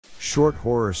Short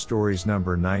Horror Stories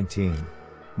number 19.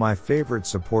 My favorite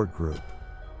support group.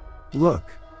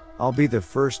 Look, I'll be the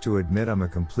first to admit I'm a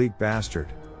complete bastard.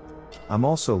 I'm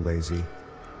also lazy.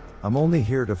 I'm only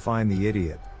here to find the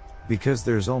idiot. Because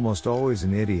there's almost always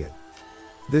an idiot.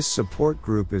 This support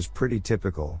group is pretty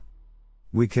typical.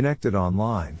 We connected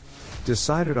online,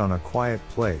 decided on a quiet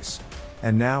place,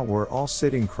 and now we're all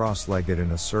sitting cross-legged in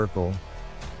a circle.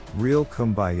 Real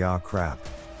kumbaya crap.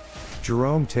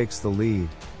 Jerome takes the lead,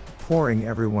 pouring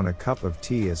everyone a cup of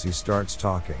tea as he starts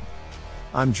talking.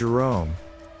 I'm Jerome.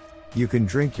 You can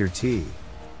drink your tea,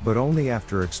 but only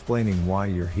after explaining why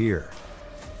you're here.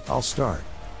 I'll start.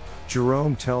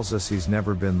 Jerome tells us he's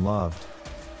never been loved.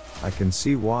 I can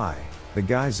see why, the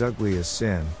guy's ugly as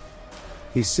sin.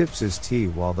 He sips his tea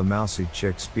while the mousy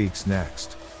chick speaks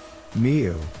next.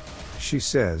 Miu, she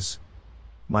says.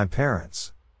 My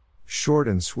parents. Short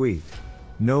and sweet.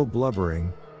 No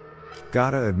blubbering.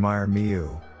 Gotta admire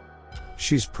Miu.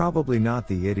 She's probably not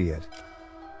the idiot.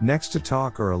 Next to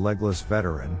talk are a legless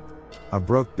veteran, a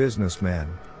broke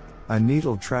businessman, a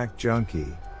needle track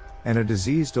junkie, and a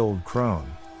diseased old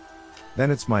crone.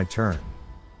 Then it's my turn.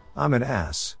 I'm an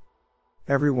ass.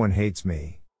 Everyone hates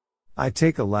me. I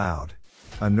take a loud,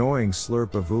 annoying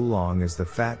slurp of oolong as the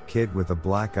fat kid with a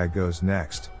black eye goes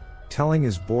next, telling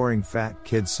his boring fat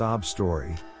kid sob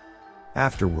story.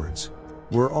 Afterwards,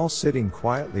 we're all sitting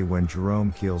quietly when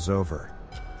Jerome keels over.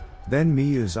 Then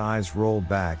Miu's eyes roll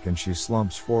back and she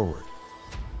slumps forward.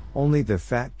 Only the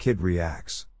fat kid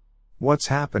reacts. What's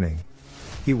happening?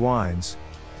 He whines.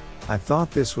 I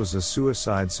thought this was a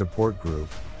suicide support group.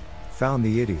 Found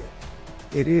the idiot.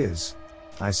 It is,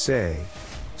 I say,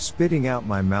 spitting out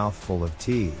my mouthful of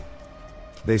tea.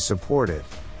 They support it.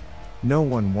 No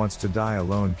one wants to die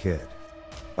alone, kid.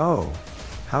 Oh,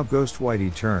 how ghost white he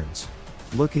turns,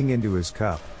 looking into his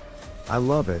cup. I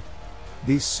love it.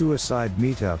 These suicide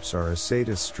meetups are a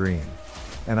sadist dream.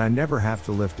 And I never have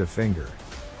to lift a finger.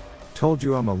 Told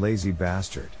you I'm a lazy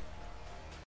bastard.